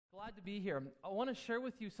Glad to be here. I want to share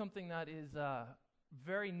with you something that is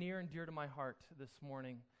very near and dear to my heart this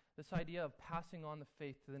morning. This idea of passing on the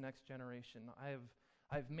faith to the next generation.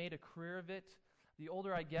 I've made a career of it. The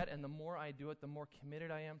older I get and the more I do it, the more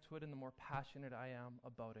committed I am to it and the more passionate I am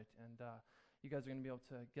about it. And you guys are going to be able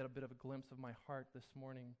to get a bit of a glimpse of my heart this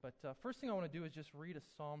morning. But first thing I want to do is just read a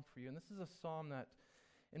psalm for you. And this is a psalm that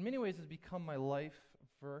in many ways has become my life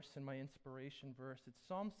verse and my inspiration verse. It's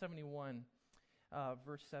Psalm 71.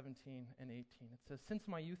 Verse 17 and 18. It says, "Since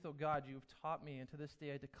my youth, O God, you have taught me, and to this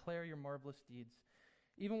day I declare your marvelous deeds.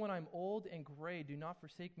 Even when I'm old and gray, do not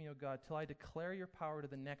forsake me, O God, till I declare your power to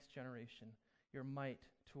the next generation, your might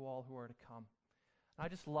to all who are to come." And I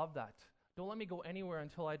just love that. Don't let me go anywhere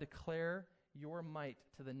until I declare your might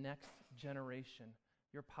to the next generation,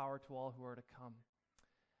 your power to all who are to come.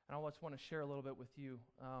 And I just want to share a little bit with you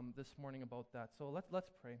this morning about that. So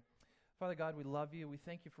let's pray. Father God, we love you. We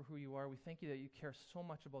thank you for who you are. We thank you that you care so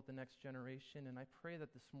much about the next generation. And I pray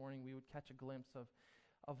that this morning we would catch a glimpse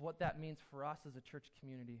of what that means for us as a church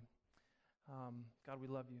community. God, we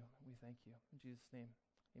love you. We thank you. In Jesus' name,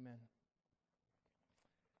 amen.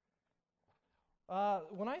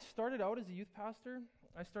 When I started out as a youth pastor,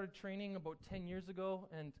 I started training about 10 years ago.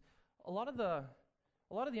 And a lot of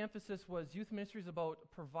the emphasis was youth ministry is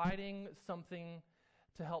about providing something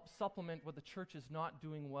to help supplement what the church is not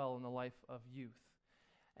doing well in the life of youth.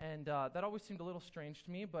 And that always seemed a little strange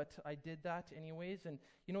to me, but I did that anyways. And,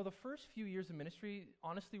 you know, the first few years of ministry,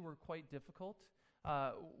 honestly, were quite difficult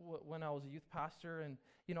when I was a youth pastor. And,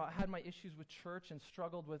 you know, I had my issues with church and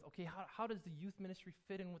struggled with, okay, how does the youth ministry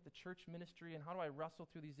fit in with the church ministry, and how do I wrestle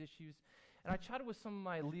through these issues? And I chatted with some of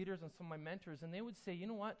my leaders and some of my mentors, and they would say, you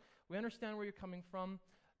know what, we understand where you're coming from.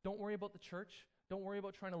 Don't worry about the church. Don't worry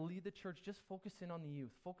about trying to lead the church. Just focus in on the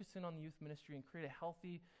youth. Focus in on the youth ministry and create a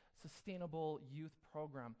healthy, sustainable youth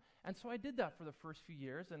program. And so I did that for the first few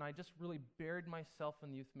years, and I just really buried myself in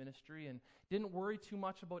the youth ministry and didn't worry too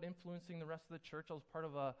much about influencing the rest of the church. I was part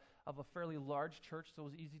of a fairly large church, so it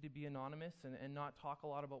was easy to be anonymous and not talk a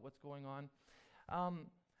lot about what's going on.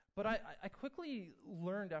 But I quickly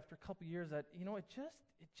learned after a couple years that, you know, it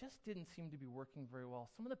just didn't seem to be working very well.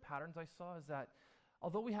 Some of the patterns I saw is that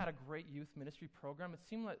although we had a great youth ministry program, it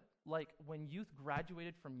seemed like when youth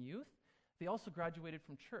graduated from youth, they also graduated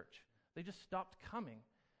from church. They just stopped coming.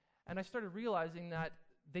 And I started realizing that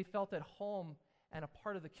they felt at home and a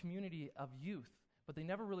part of the community of youth, but they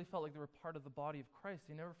never really felt like they were part of the body of Christ.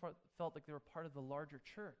 They never felt like they were part of the larger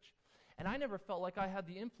church. And I never felt like I had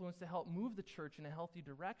the influence to help move the church in a healthy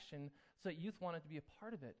direction so that youth wanted to be a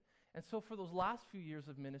part of it. And so for those last few years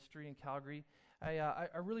of ministry in Calgary, I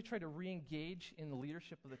really tried to re-engage in the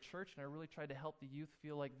leadership of the church, and I really tried to help the youth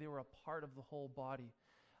feel like they were a part of the whole body.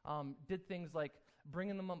 Did things like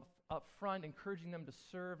bringing them up front, encouraging them to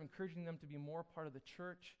serve, encouraging them to be more part of the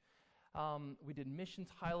church. We did missions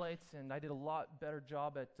highlights, and I did a lot better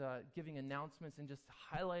job at giving announcements and just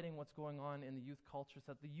highlighting what's going on in the youth culture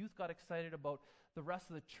so that the youth got excited about the rest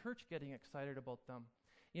of the church getting excited about them.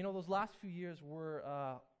 You know, those last few years were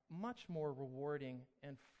much more rewarding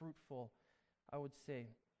and fruitful, I would say.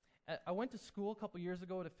 I went to school a couple years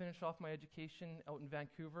ago to finish off my education out in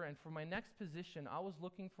Vancouver, and for my next position, I was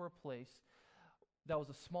looking for a place that was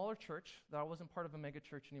a smaller church, that I wasn't part of a mega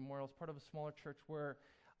church anymore. I was part of a smaller church where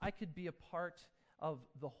I could be a part of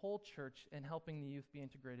the whole church and helping the youth be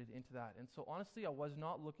integrated into that. And so honestly, I was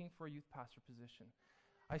not looking for a youth pastor position.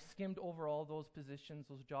 I skimmed over all those positions,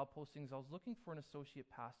 those job postings. I was looking for an associate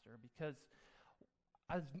pastor because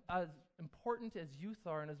as important as youth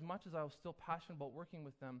are, and as much as I was still passionate about working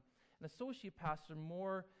with them, an associate pastor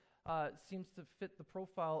more seems to fit the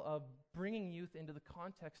profile of bringing youth into the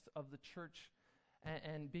context of the church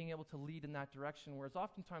and being able to lead in that direction, whereas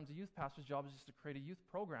oftentimes a youth pastor's job is just to create a youth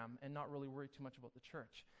program and not really worry too much about the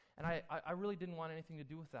church. And I really didn't want anything to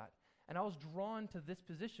do with that. And I was drawn to this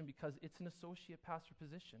position because it's an associate pastor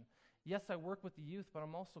position. Yes, I work with the youth, but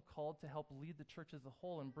I'm also called to help lead the church as a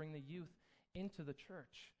whole and bring the youth into the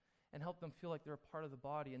church and help them feel like they're a part of the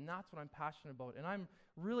body. And that's what I'm passionate about. And I'm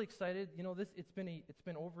really excited. You know, it's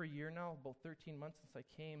been over a year now, about 13 months since I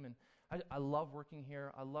came, and I love working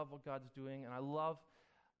here. I love what God's doing, and I love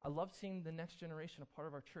seeing the next generation a part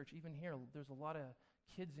of our church. Even here, there's a lot of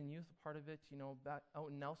kids and youth a part of it. You know, back out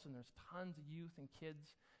in Nelson, there's tons of youth and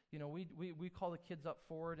kids. You know, we call the kids up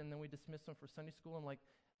forward, and then we dismiss them for Sunday school, and like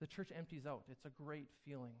the church empties out. It's a great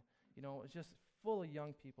feeling. You know, it's just full of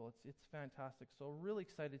young people. It's fantastic. So really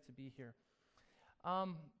excited to be here.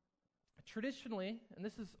 Traditionally, and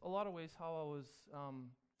this is a lot of ways how I was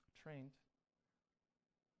trained,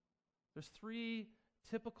 there's three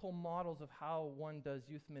typical models of how one does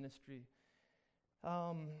youth ministry.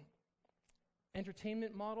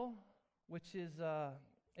 entertainment model, which is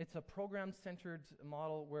it's a program-centered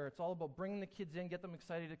model where it's all about bringing the kids in, get them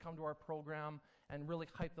excited to come to our program, and really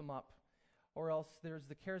hype them up. Or else there's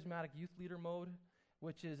the charismatic youth leader mode,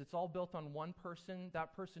 which is it's all built on one person.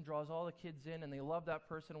 That person draws all the kids in, and they love that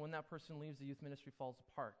person. When that person leaves, the youth ministry falls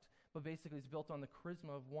apart. But basically, it's built on the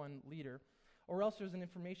charisma of one leader. Or else there's an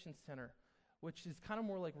information center, which is kind of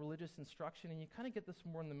more like religious instruction, and you kind of get this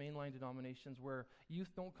more in the mainline denominations where youth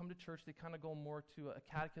don't come to church. They kind of go more to a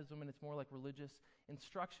catechism, and it's more like religious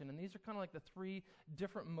instruction. And these are kind of like the three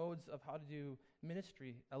different modes of how to do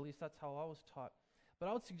ministry. At least that's how I was taught. But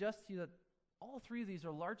I would suggest to you that all three of these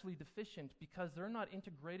are largely deficient because they're not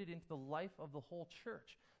integrated into the life of the whole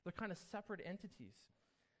church. They're kind of separate entities.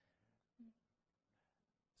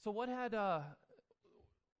 So what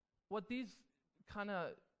these kind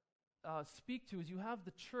of speak to is you have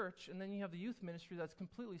the church, and then you have the youth ministry that's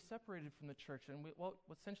completely separated from the church. And what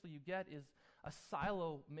essentially you get is a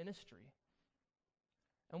silo ministry.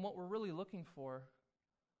 And what we're really looking for,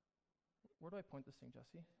 where do I point this thing,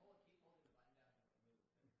 Jesse?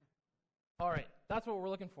 All right, that's what we're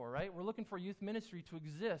looking for, right? We're looking for youth ministry to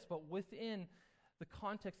exist, but within the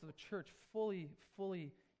context of the church,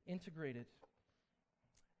 fully integrated.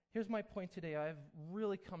 Here's my point today. I've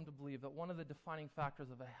really come to believe that one of the defining factors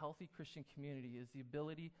of a healthy Christian community is the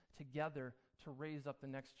ability together to raise up the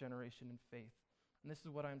next generation in faith. And this is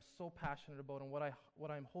what I'm so passionate about and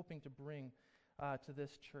what I'm hoping to bring to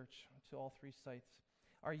this church, to all three sites.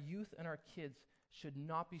 Our youth and our kids should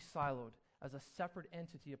not be siloed as a separate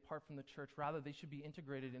entity apart from the church. Rather, they should be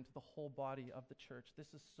integrated into the whole body of the church. This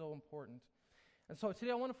is so important. And so today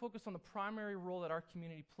I want to focus on the primary role that our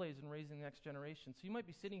community plays in raising the next generation. So you might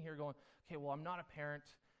be sitting here going, okay, well, I'm not a parent.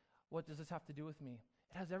 What does this have to do with me?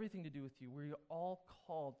 It has everything to do with you. We're all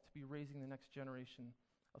called to be raising the next generation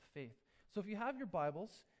of faith. So if you have your Bibles,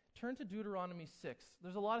 turn to Deuteronomy 6.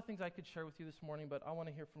 There's a lot of things I could share with you this morning, but I want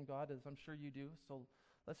to hear from God, as I'm sure you do. So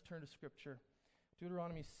let's turn to Scripture.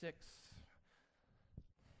 Deuteronomy 6.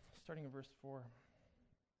 Starting in verse 4.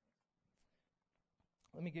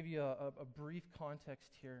 Let me give you a brief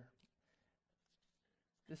context here.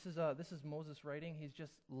 This is Moses writing. He's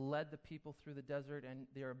just led the people through the desert, and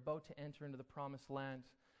they're about to enter into the promised land.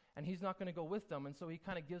 And he's not going to go with them, and so he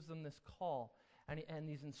kind of gives them this call. And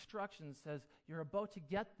these instructions says, you're about to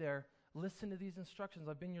get there. Listen to these instructions.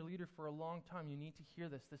 I've been your leader for a long time. You need to hear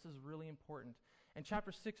this. This is really important. And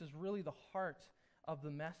chapter 6 is really the heart of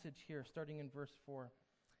the message here, starting in verse 4.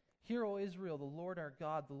 Hear, O Israel, the Lord our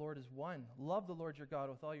God, the Lord is one. Love the Lord your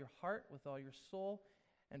God with all your heart, with all your soul,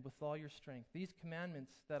 and with all your strength. These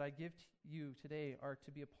commandments that I give to you today are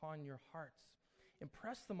to be upon your hearts.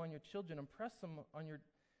 Impress them on your children. Impress them on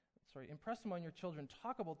your children.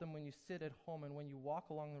 Talk about them when you sit at home and when you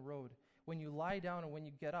walk along the road, when you lie down and when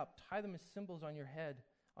you get up. Tie them as symbols on your head,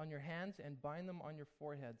 on your hands, and bind them on your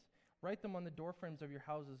foreheads. Write them on the doorframes of your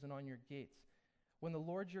houses and on your gates. When the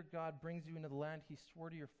Lord your God brings you into the land he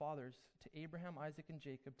swore to your fathers, to Abraham, Isaac, and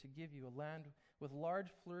Jacob, to give you a land with large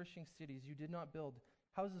flourishing cities you did not build,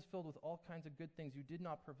 houses filled with all kinds of good things you did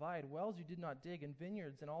not provide, wells you did not dig, and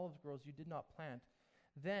vineyards and olive groves you did not plant.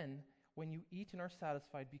 Then, when you eat and are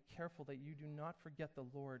satisfied, be careful that you do not forget the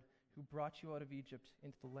Lord who brought you out of Egypt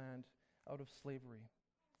into the land out of slavery.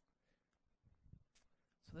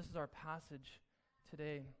 So this is our passage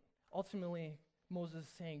today. Ultimately, Moses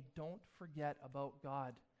is saying, don't forget about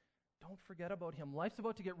God. Don't forget about him. Life's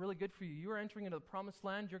about to get really good for you. You are entering into the promised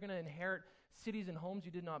land. You're going to inherit cities and homes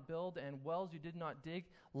you did not build and wells you did not dig.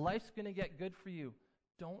 Life's going to get good for you.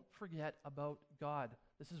 Don't forget about God.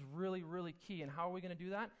 This is really, really key. And how are we going to do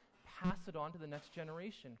that? Pass it on to the next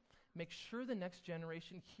generation. Make sure the next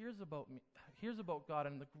generation hears about God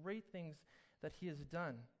and the great things that he has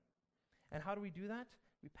done. And how do we do that?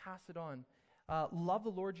 We pass it on. Love the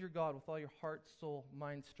Lord your God with all your heart, soul,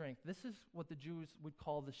 mind, strength. This is what the Jews would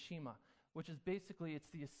call the Shema, which is basically, it's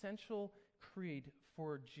the essential creed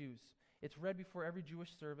for Jews. It's read before every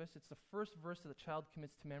Jewish service. It's the first verse that the child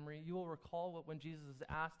commits to memory. You will recall when Jesus is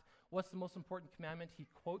asked, what's the most important commandment? He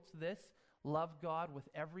quotes this, love God with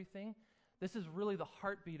everything. This is really the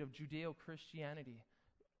heartbeat of Judeo-Christianity,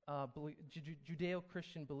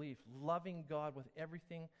 Judeo-Christian belief, loving God with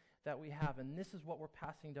everything that we have. And this is what we're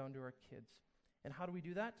passing down to our kids. And how do we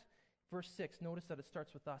do that? Verse 6, notice that it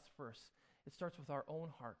starts with us first. It starts with our own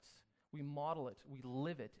hearts. We model it, we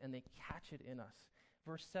live it, and they catch it in us.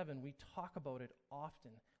 Verse 7, we talk about it often.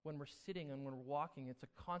 When we're sitting and when we're walking, it's a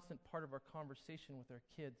constant part of our conversation with our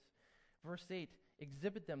kids. Verse 8,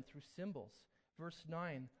 exhibit them through symbols. Verse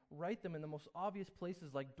 9, write them in the most obvious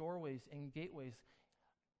places like doorways and gateways.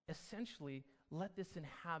 Essentially, let this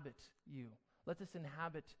inhabit you. Let this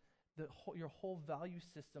inhabit your whole value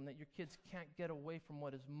system, that your kids can't get away from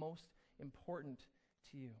what is most important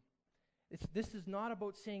to you. This is not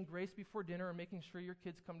about saying grace before dinner or making sure your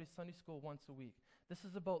kids come to Sunday school once a week. This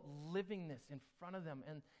is about living this in front of them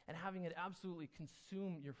and having it absolutely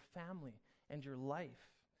consume your family and your life.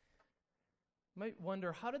 You might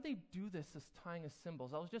wonder, how did they do this tying of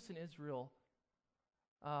symbols? I was just in Israel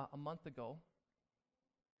a month ago.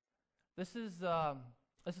 This is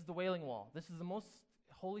the Wailing Wall. This is the most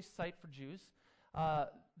holy site for Jews.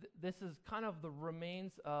 This is kind of the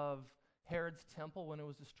remains of Herod's temple when it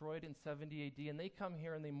was destroyed in 70 AD, and they come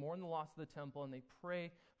here and they mourn the loss of the temple and they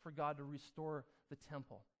pray for God to restore the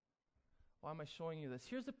temple. Why am I showing you this?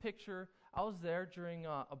 Here's a picture. I was there during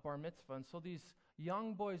a bar mitzvah, and so these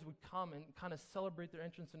young boys would come and kind of celebrate their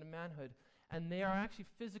entrance into manhood, and they are actually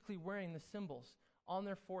physically wearing the symbols on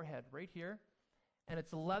their forehead right here, and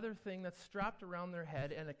it's a leather thing that's strapped around their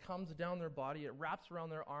head, and it comes down their body. It wraps around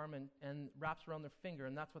their arm and wraps around their finger,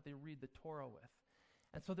 and that's what they read the Torah with.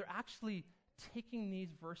 And so they're actually taking these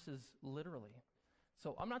verses literally.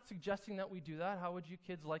 So I'm not suggesting that we do that. How would you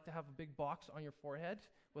kids like to have a big box on your forehead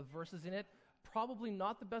with verses in it? Probably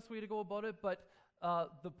not the best way to go about it, but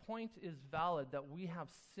the point is valid, that we have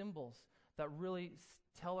symbols that really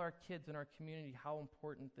tell our kids in our community how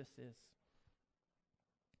important this is.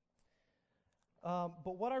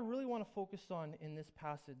 But what I really want to focus on in this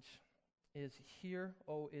passage is, "Hear,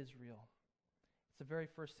 O Israel." It's the very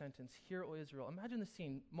first sentence. "Hear, O Israel." Imagine the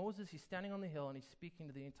scene. Moses, he's standing on the hill and he's speaking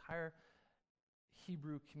to the entire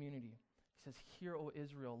Hebrew community. He says, "Hear, O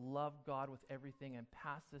Israel, love God with everything and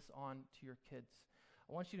pass this on to your kids."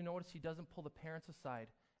 I want you to notice he doesn't pull the parents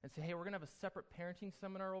aside and say, "Hey, we're going to have a separate parenting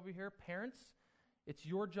seminar over here. Parents, it's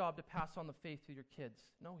your job to pass on the faith to your kids."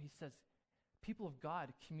 No, he says, people of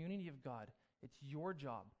God, community of God, it's your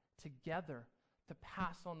job together to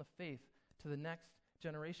pass on the faith to the next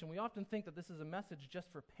generation. We often think that this is a message just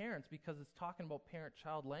for parents because it's talking about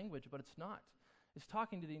parent-child language, but it's not. It's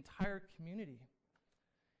talking to the entire community.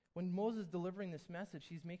 When Moses is delivering this message,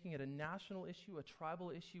 he's making it a national issue, a tribal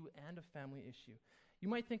issue, and a family issue. You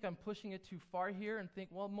might think I'm pushing it too far here and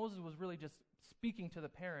think, well, Moses was really just speaking to the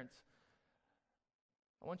parents.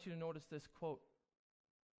 I want you to notice this quote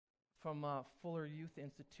from Fuller Youth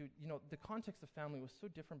Institute. You know, the context of family was so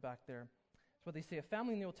different back there. It's what they say: a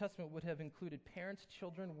family in the Old Testament would have included parents,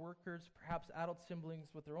 children, workers, perhaps adult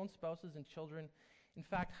siblings with their own spouses and children. In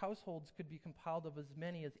fact, households could be compiled of as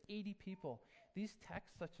many as 80 people. These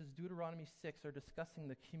texts, such as Deuteronomy 6, are discussing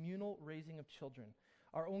the communal raising of children.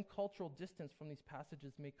 Our own cultural distance from these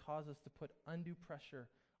passages may cause us to put undue pressure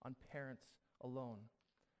on parents alone.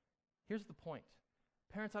 Here's the point.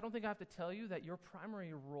 Parents, I don't think I have to tell you that your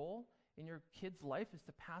primary role in your kid's life is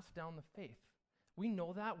to pass down the faith. We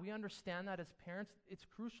know that. We understand that as parents. It's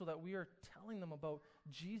crucial that we are telling them about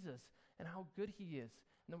Jesus and how good he is,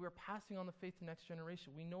 and that we are passing on the faith to the next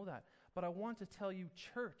generation. We know that. But I want to tell you,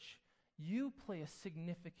 church, you play a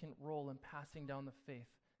significant role in passing down the faith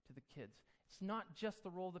to the kids. It's not just the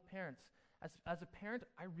role of the parents. As a parent,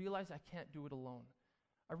 I realize I can't do it alone.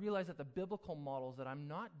 I realize that the biblical models that I'm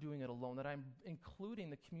not doing it alone, that I'm including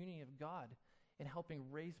the community of God in helping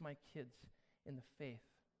raise my kids in the faith.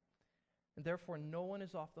 And therefore, no one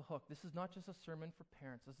is off the hook. This is not just a sermon for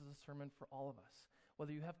parents. This is a sermon for all of us,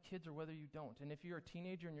 whether you have kids or whether you don't. And if you're a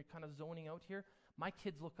teenager and you're kind of zoning out here, my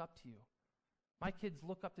kids look up to you. My kids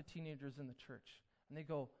look up to teenagers in the church, and they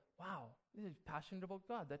go, "Wow, he's passionate about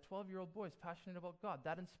God. That 12-year-old boy is passionate about God.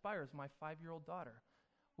 That inspires my 5-year-old daughter."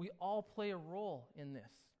 We all play a role in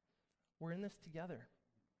this. We're in this together.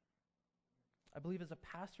 I believe as a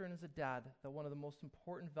pastor and as a dad that one of the most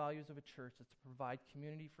important values of a church is to provide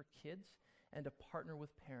community for kids and to partner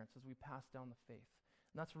with parents as we pass down the faith.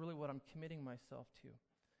 And that's really what I'm committing myself to.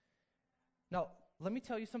 Now, let me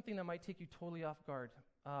tell you something that might take you totally off guard,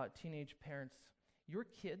 teenage parents. Your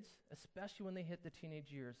kids, especially when they hit the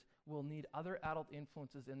teenage years, will need other adult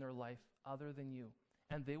influences in their life other than you.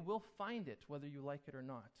 And they will find it whether you like it or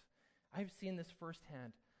not. I've seen this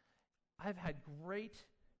firsthand. I've had great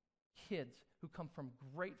kids who come from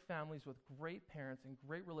great families with great parents and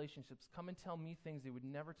great relationships come and tell me things they would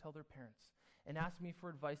never tell their parents and ask me for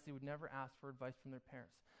advice they would never ask for advice from their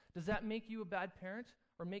parents. Does that make you a bad parent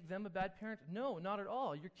or make them a bad parent? No, not at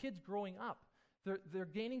all. Your kid's growing up. They're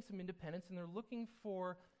gaining some independence and they're looking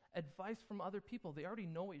for advice from other people. They already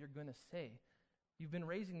know what you're going to say. You've been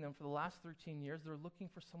raising them for the last 13 years. They're looking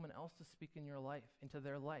for someone else to speak in your life, into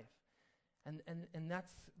their life. And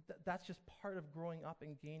that's just part of growing up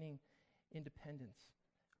and gaining independence.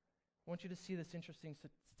 I want you to see this interesting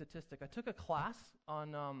statistic. I took a class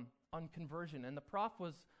on conversion, and the prof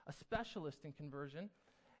was a specialist in conversion.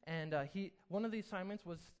 And one of the assignments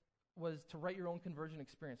was was to write your own conversion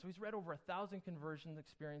experience. So he's read over 1,000 conversion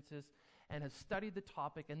experiences and has studied the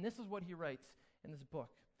topic, and this is what he writes in this book.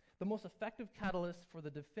 The most effective catalysts for the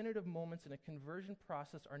definitive moments in a conversion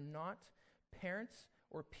process are not parents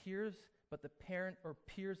or peers, but the parent or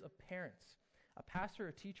peers of parents. A pastor,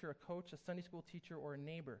 a teacher, a coach, a Sunday school teacher, or a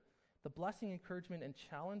neighbor. The blessing, encouragement, and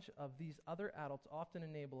challenge of these other adults often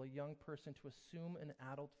enable a young person to assume an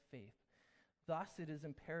adult faith. Thus, it is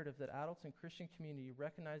imperative that adults in Christian community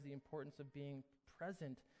recognize the importance of being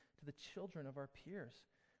present to the children of our peers.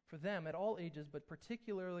 For them, at all ages, but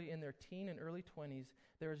particularly in their teen and early 20s,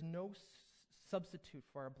 there is no substitute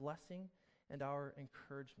for our blessing and our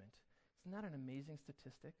encouragement. Isn't that an amazing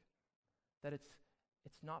statistic? That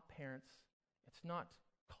it's not parents, it's not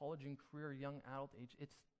college and career, young adult age,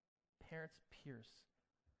 it's parents' peers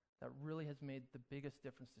that really has made the biggest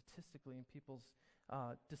difference statistically in people's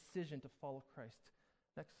decision to follow Christ.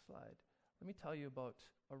 Next slide. Let me tell you about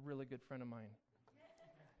a really good friend of mine.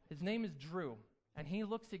 His name is Drew, and he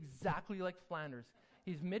looks exactly like Flanders.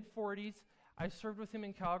 He's mid-40s. I served with him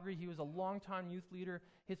in Calgary. He was a long-time youth leader.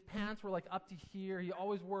 His pants were like up to here. He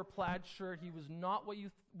always wore a plaid shirt. He was not what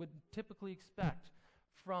you would typically expect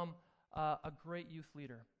from a great youth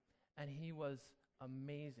leader, and he was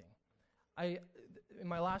amazing. In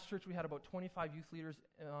my last church, we had about 25 youth leaders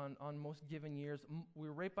on most given years. We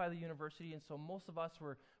were right by the university, and so most of us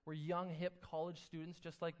were young, hip college students,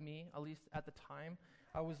 just like me, at least at the time.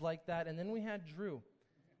 I was like that. And then we had Drew.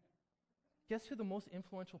 Guess who the most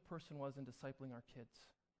influential person was in discipling our kids?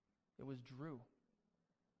 It was Drew.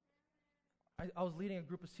 I was leading a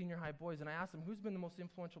group of senior high boys, and I asked them, who's been the most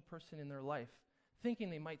influential person in their life? Thinking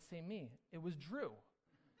they might say me. It was Drew.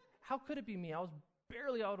 How could it be me? I was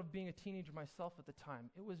barely out of being a teenager myself at the time.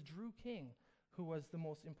 It was Drew King who was the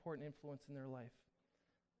most important influence in their life.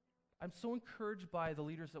 I'm so encouraged by the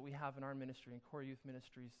leaders that we have in our ministry, in Core Youth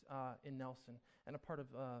Ministries in Nelson, and a part of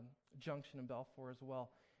Junction in Balfour as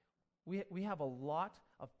well. We have a lot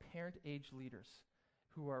of parent-age leaders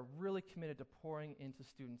who are really committed to pouring into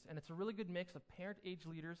students. And it's a really good mix of parent-age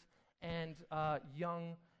leaders and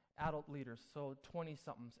young adult leaders, so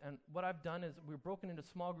 20-somethings. And what I've done is we're broken into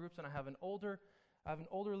small groups, and I have an older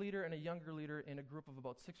leader and a younger leader in a group of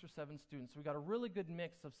about 6 or 7 students. So we got a really good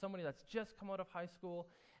mix of somebody that's just come out of high school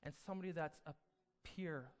and somebody that's a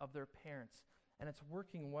peer of their parents. And it's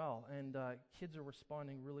working well, and kids are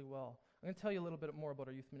responding really well. I'm going to tell you a little bit more about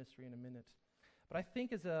our youth ministry in a minute. But I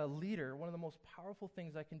think as a leader, one of the most powerful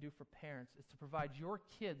things I can do for parents is to provide your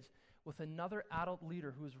kids with another adult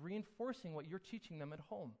leader who is reinforcing what you're teaching them at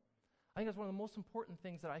home. I think that's one of the most important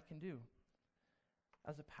things that I can do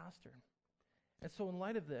as a pastor. And so in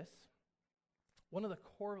light of this, one of the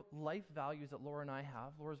core life values that Laura and I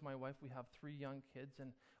have, Laura's my wife, we have 3 young kids,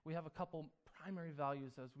 and we have a couple primary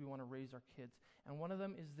values as we want to raise our kids. And one of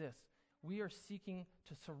them is this: we are seeking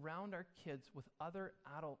to surround our kids with other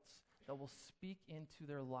adults that will speak into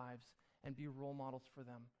their lives and be role models for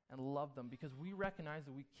them and love them, because we recognize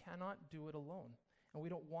that we cannot do it alone, and we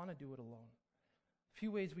don't want to do it alone. A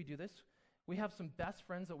few ways we do this. We have some best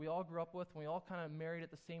friends that we all grew up with, and we all kind of married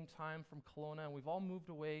at the same time from Kelowna, and we've all moved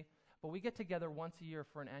away, but we get together once a year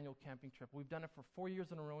for an annual camping trip. We've done it for 4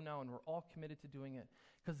 years in a row now, and we're all committed to doing it,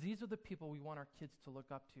 because these are the people we want our kids to look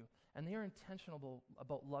up to, and they are intentional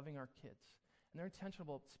about loving our kids, and they're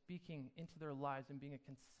intentional about speaking into their lives and being a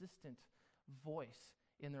consistent voice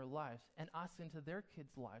in their lives, and us into their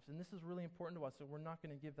kids' lives, and this is really important to us, so we're not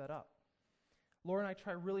going to give that up. Laura and I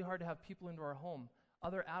try really hard to have people into our home,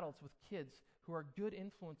 other adults with kids who are good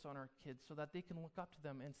influence on our kids so that they can look up to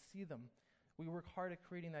them and see them. We work hard at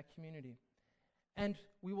creating that community. And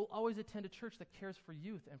we will always attend a church that cares for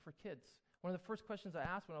youth and for kids. One of the first questions I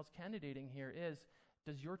asked when I was candidating here is,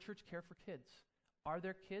 does your church care for kids? Are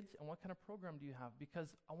there kids, and what kind of program do you have?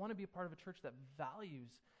 Because I want to be a part of a church that values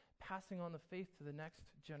passing on the faith to the next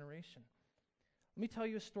generation. Let me tell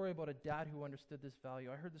you a story about a dad who understood this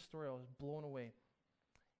value. I heard this story, I was blown away.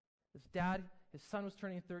 His dad, his son was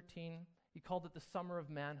turning 13. He called it the summer of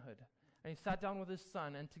manhood. And he sat down with his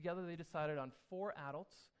son, and together they decided on 4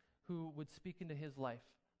 adults who would speak into his life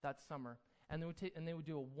that summer. And they would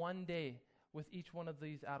do a 1 day with each one of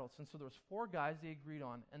these adults. And so there was 4 guys they agreed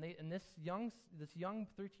on. And this young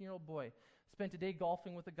 13-year-old boy spent a day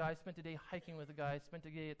golfing with a guy, spent a day hiking with a guy, spent a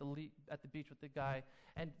day at the beach with the guy,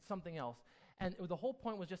 and something else. And the whole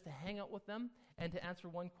point was just to hang out with them and to answer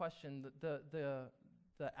one question. The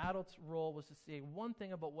adult's role was to say one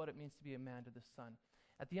thing about what it means to be a man to the son.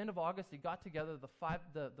 At the end of August, they got together,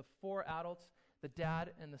 the 4 adults, the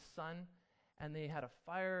dad and the son, and they had a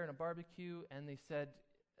fire and a barbecue, and they said,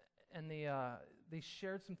 and they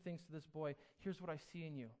shared some things to this boy. Here's what I see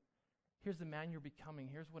in you. here's the man you're becoming.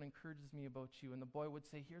 Here's what encourages me about you. And the boy would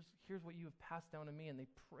say, here's what you have passed down to me. And they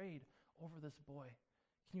prayed over this boy.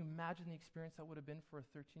 Can you imagine the experience that would have been for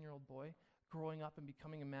a 13-year-old boy growing up and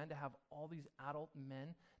becoming a man, to have all these adult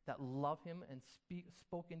men that love him and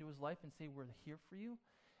spoke into his life and say, we're here for you?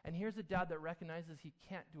 And here's a dad that recognizes he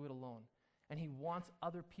can't do it alone. And he wants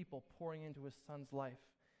other people pouring into his son's life.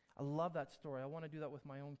 I love that story. I want to do that with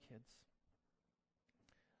my own kids.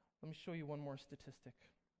 Let me show you one more statistic.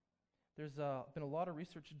 There's been a lot of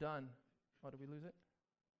research done. Oh, did we lose it?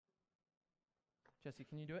 Jesse,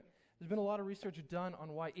 can you do it? There's been a lot of research done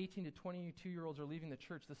on why 18 to 22-year-olds are leaving the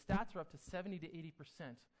church. The stats are up to 70 to 80%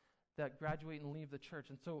 that graduate and leave the church.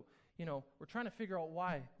 And so, we're trying to figure out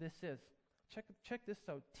why this is. Check this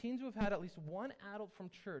out. Teens who have had at least one adult from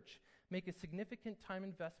church make a significant time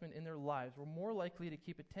investment in their lives were more likely to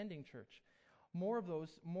keep attending church. More of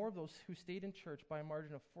those who stayed in church by a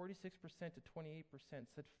margin of 46% to 28%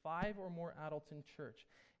 said 5 or more adults in church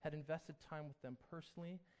had invested time with them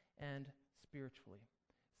personally and spiritually.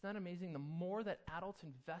 Isn't that amazing? The more that adults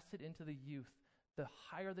invested into the youth, the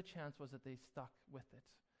higher the chance was that they stuck with it,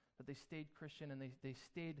 that they stayed Christian and they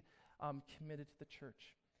stayed committed to the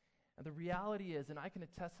church. And the reality is, and I can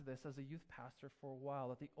attest to this as a youth pastor for a while,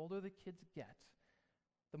 that the older the kids get,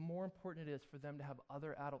 the more important it is for them to have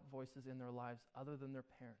other adult voices in their lives other than their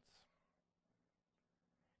parents.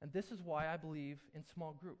 And this is why I believe in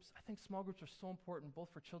small groups. I think small groups are so important both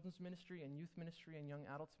for children's ministry and youth ministry and young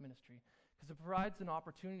adults ministry, because it provides an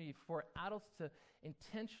opportunity for adults to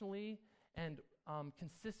intentionally and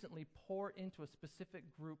consistently pour into a specific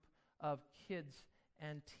group of kids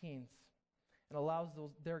and teens, and allows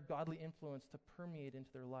their godly influence to permeate into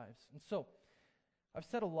their lives. And so, I've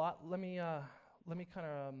said a lot. Let me kind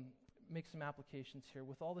of make some applications here.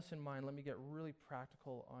 With all this in mind, let me get really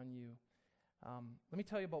practical on you. Let me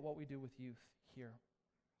tell you about what we do with youth here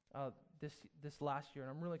this last year,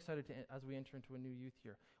 and I'm really excited as we enter into a new youth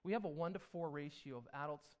year. We have a 1-to-4 ratio of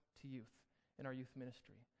adults to youth in our youth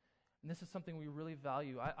ministry. And this is something we really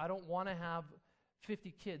value. I don't want to have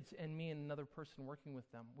 50 kids and me and another person working with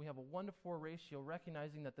them. We have a 1-to-4 ratio,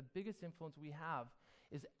 recognizing that the biggest influence we have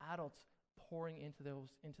is adults pouring into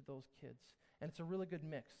those kids. And it's a really good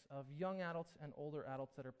mix of young adults and older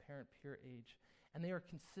adults that are parent peer age. And they are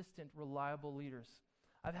consistent, reliable leaders.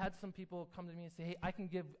 I've had some people come to me and say, hey, I can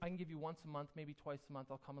give you once a month, maybe twice a month,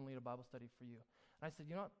 I'll come and lead a Bible study for you. And I said,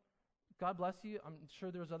 you know what? God bless you. I'm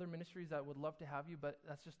sure there's other ministries that would love to have you, but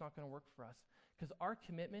that's just not going to work for us. Because our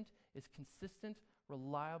commitment is consistent,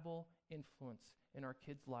 reliable influence in our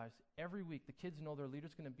kids' lives. Every week, the kids know their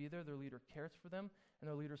leader's going to be there, their leader cares for them, and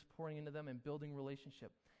their leader's pouring into them and building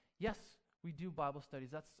relationship. Yes, we do Bible studies.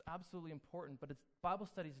 That's absolutely important, but it's Bible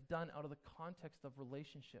studies done out of the context of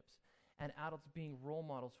relationships and adults being role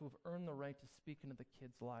models who have earned the right to speak into the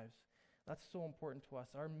kids' lives. That's so important to us.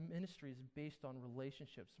 Our ministry is based on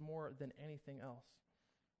relationships more than anything else.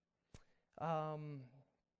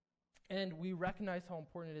 And we recognize how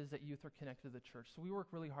important it is that youth are connected to the church. So we work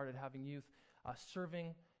really hard at having youth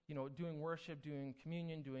serving, doing worship, doing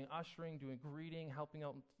communion, doing ushering, doing greeting, helping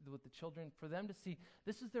out with the children, for them to see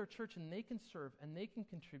this is their church and they can serve and they can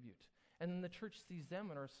contribute. And then the church sees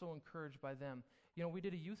them and are so encouraged by them. We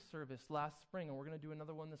did a youth service last spring, and we're going to do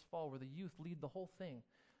another one this fall where the youth lead the whole thing,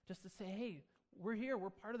 just to say, hey, we're here, we're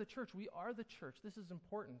part of the church, we are the church, this is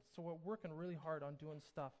important. So we're working really hard on doing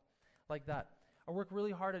stuff like that. I work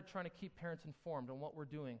really hard at trying to keep parents informed on what we're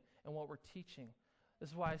doing and what we're teaching. This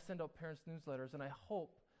is why I send out parents' newsletters, and I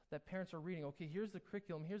hope that parents are reading, okay, here's the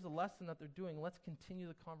curriculum, here's the lesson that they're doing, let's continue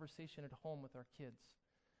the conversation at home with our kids.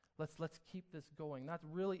 Let's keep this going. That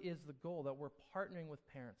really is the goal, that we're partnering with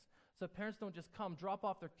parents. So parents don't just come, drop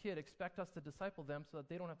off their kid, expect us to disciple them so that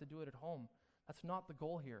they don't have to do it at home. That's not the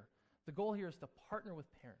goal here. The goal here is to partner with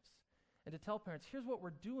parents and to tell parents, here's what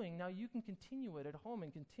we're doing, now you can continue it at home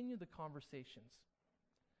and continue the conversations.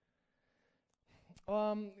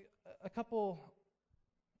 A couple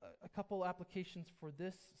applications for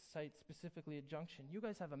this site, specifically at Junction. You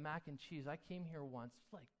guys have a mac and cheese. I came here once.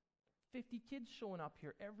 It's like 50 kids showing up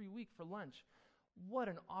here every week for lunch. What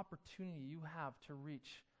an opportunity you have to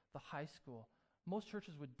reach the high school. Most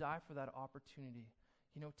churches would die for that opportunity.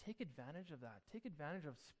 Take advantage of that. Take advantage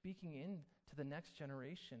of speaking into the next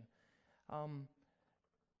generation.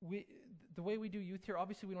 The way we do youth here,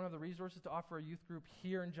 obviously we don't have the resources to offer a youth group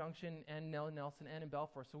here in Junction and Nelson and in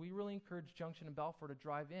Balfour, so we really encourage Junction and Balfour to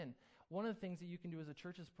drive in. One of the things that you can do as a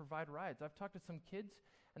church is provide rides. I've talked to some kids,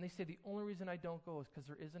 and they say the only reason I don't go is because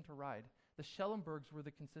there isn't a ride. The Schellenbergs were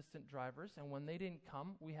the consistent drivers, and when they didn't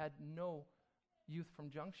come, we had no youth from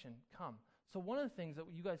Junction come. So one of the things that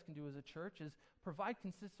you guys can do as a church is provide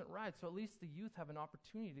consistent rides, so at least the youth have an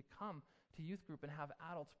opportunity to come to youth group and have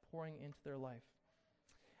adults pouring into their life.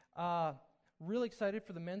 Really excited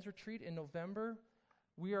for the men's retreat in November.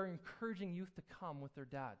 We are encouraging youth to come with their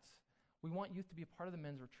dads. We want youth to be a part of the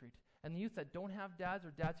men's retreat. And the youth that don't have dads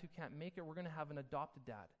or dads who can't make it, we're going to have an adopted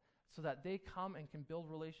dad so that they come and can build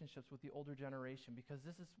relationships with the older generation, because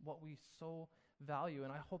this is what we so value,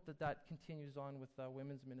 and I hope that that continues on with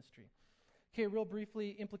women's ministry. Okay, real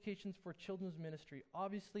briefly, implications for children's ministry.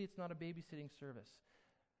 Obviously, it's not a babysitting service.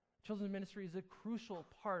 Children's ministry is a crucial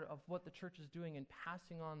part of what the church is doing in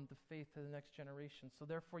passing on the faith to the next generation. So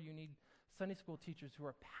therefore, you need Sunday school teachers who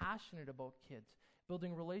are passionate about kids,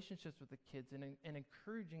 building relationships with the kids, and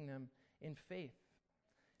encouraging them in faith.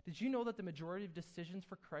 Did you know that the majority of decisions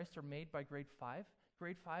for Christ are made by grade 5?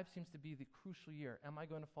 Grade 5 seems to be the crucial year. Am I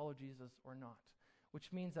going to follow Jesus or not?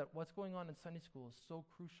 Which means that what's going on in Sunday school is so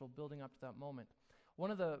crucial building up to that moment. One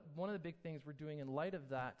of the big things we're doing in light of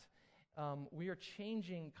that, we are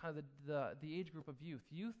changing kind of the age group of youth.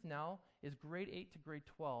 Youth now is grade 8 to grade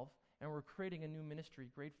 12, and we're creating a new ministry,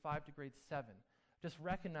 grade 5 to grade 7, just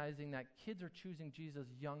recognizing that kids are choosing Jesus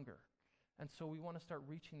younger. And so we want to start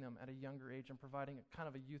reaching them at a younger age and providing a kind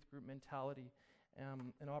of a youth group mentality,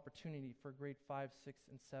 an opportunity for grade 5, 6,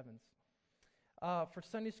 and 7s. For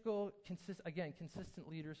Sunday school, consistent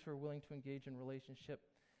leaders who are willing to engage in relationship.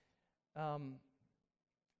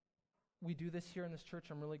 We do this here in this church.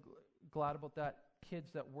 I'm really glad about that. Kids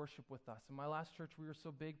that worship with us. In my last church, we were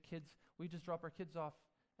so big, we just drop our kids off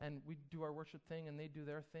and we do our worship thing and they do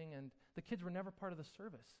their thing, and the kids were never part of the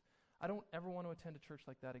service. I don't ever want to attend a church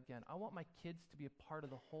like that again. I want my kids to be a part of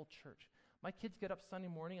the whole church. My kids get up Sunday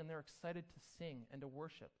morning and they're excited to sing and to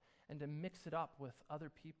worship and to mix it up with other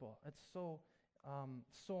people. It's so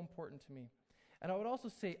important to me. And I would also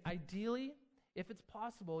say, ideally, if it's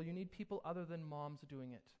possible, you need people other than moms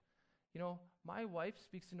doing it. You know, my wife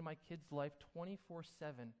speaks into my kids' life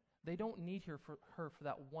 24/7. They don't need her for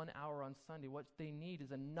that 1 hour on Sunday. What they need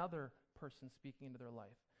is another person speaking into their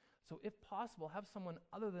life. So if possible, have someone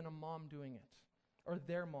other than a mom doing it, or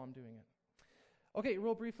their mom doing it. Okay,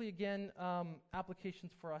 real briefly again,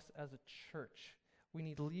 applications for us as a church. We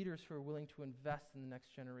need leaders who are willing to invest in the next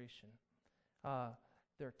generation.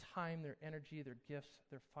 Their time, their energy, their gifts,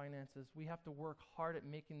 their finances. We have to work hard at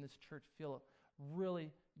making this church feel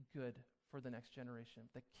really good for the next generation.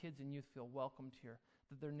 That kids and youth feel welcomed here,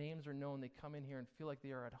 that their names are known, they come in here and feel like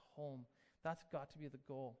they are at home. That's got to be the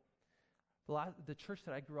goal. The church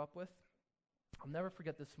that I grew up with, I'll never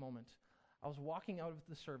forget this moment. I was walking out of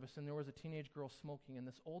the service and there was a teenage girl smoking, and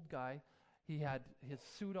this old guy, he had his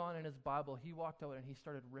suit on and his Bible. He walked out and he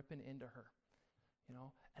started ripping into her, you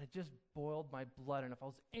know, and it just boiled my blood. And if I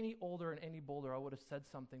was any older and any bolder, I would have said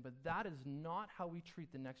something, but that is not how we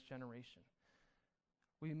treat the next generation.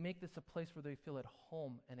 We make this a place where they feel at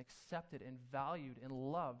home and accepted and valued and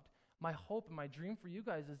loved. My hope and my dream for you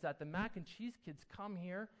guys is that the mac and cheese kids come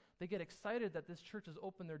here, they get excited that this church has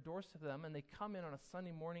opened their doors to them, and they come in on a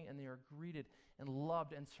Sunday morning and they are greeted and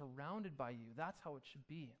loved and surrounded by you. That's how it should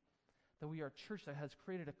be. That we are a church that has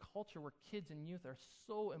created a culture where kids and youth are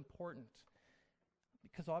so important,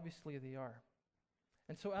 because obviously they are.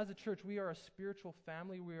 And so as a church, we are a spiritual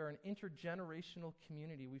family. We are an intergenerational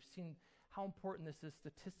community. We've seen how important this is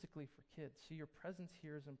statistically for kids. So your presence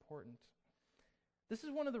here is important. This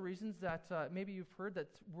is one of the reasons that maybe you've heard that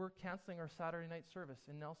we're canceling our Saturday night service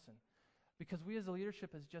in Nelson. Because we as a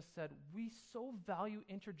leadership has just said, we so value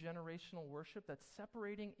intergenerational worship that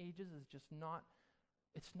separating ages is just not,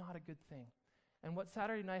 it's not a good thing. And what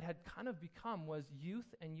Saturday night had kind of become was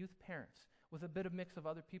youth and youth parents with a bit of mix of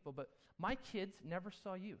other people. But my kids never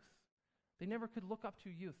saw youth. They never could look up to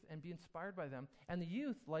youth and be inspired by them. And the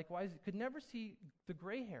youth, likewise, could never see the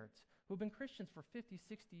gray-haireds who have been Christians for 50,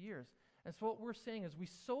 60 years. And so what we're saying is we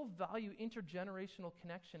so value intergenerational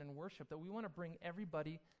connection and worship that we want to bring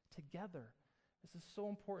everybody together. This is so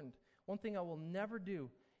important. One thing I will never do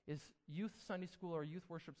is youth Sunday school or youth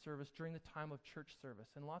worship service during the time of church service.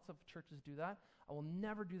 And lots of churches do that. I will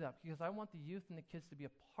never do that because I want the youth and the kids to be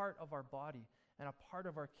a part of our body and a part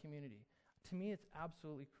of our community. To me, it's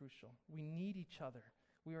absolutely crucial. We need each other.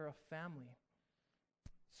 We are a family.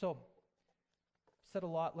 So, said a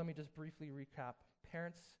lot. Let me just briefly recap.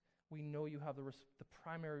 Parents, we know you have the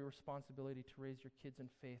primary responsibility to raise your kids in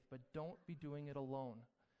faith, but don't be doing it alone.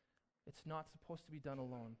 It's not supposed to be done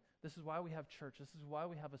alone. This is why we have church. This is why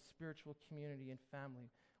we have a spiritual community and family.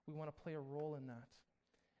 We want to play a role in that.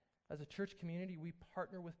 As a church community, we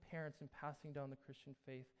partner with parents in passing down the Christian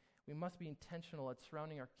faith. We must be intentional at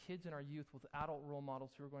surrounding our kids and our youth with adult role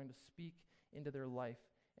models who are going to speak into their life,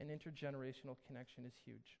 and intergenerational connection is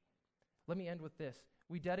huge. let me end with this.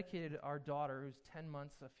 We dedicated our daughter, who's 10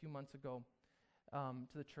 months, a few months ago,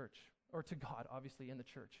 to the church, or to God, obviously, in the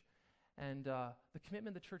church. And the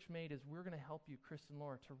commitment the church made is we're going to help you, Chris and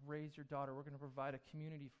Laura, to raise your daughter. We're going to provide a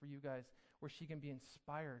community for you guys where she can be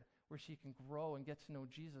inspired, where she can grow and get to know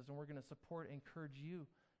Jesus. And we're going to support and encourage you,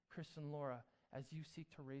 Chris and Laura, as you seek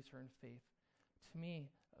to raise her in faith. To me,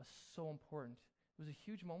 so important. It was a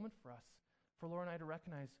huge moment for us, for Laura and I to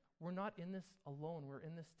recognize we're not in this alone. We're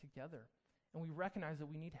in this together. And we recognize that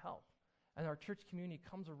we need help. And our church community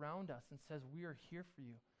comes around us and says, we are here for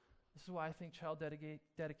you. This is why I think child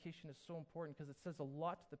dedication is so important, because it says a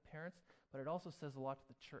lot to the parents, but it also says a lot to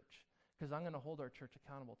the church, because I'm going to hold our church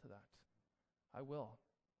accountable to that. I will,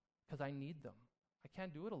 because I need them. I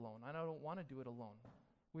can't do it alone, and I don't want to do it alone.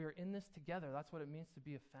 We are in this together. That's what it means to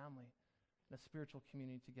be a family and a spiritual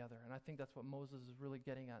community together, and I think that's what Moses is really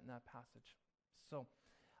getting at in that passage. So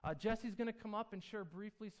Jesse's going to come up and share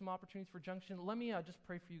briefly some opportunities for Junction. Let me just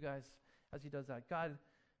pray for you guys as he does that. God,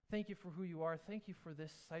 thank you for who you are. Thank you for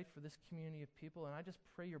this site, for this community of people. And I just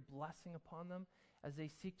pray your blessing upon them as they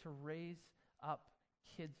seek to raise up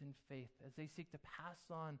kids in faith, as they seek to pass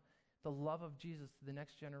on the love of Jesus to the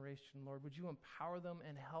next generation. Lord, would you empower them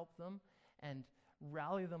and help them and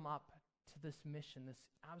rally them up to this mission, this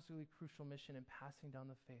absolutely crucial mission in passing down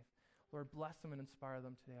the faith. Lord, bless them and inspire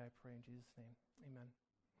them today, I pray in Jesus' name. Amen.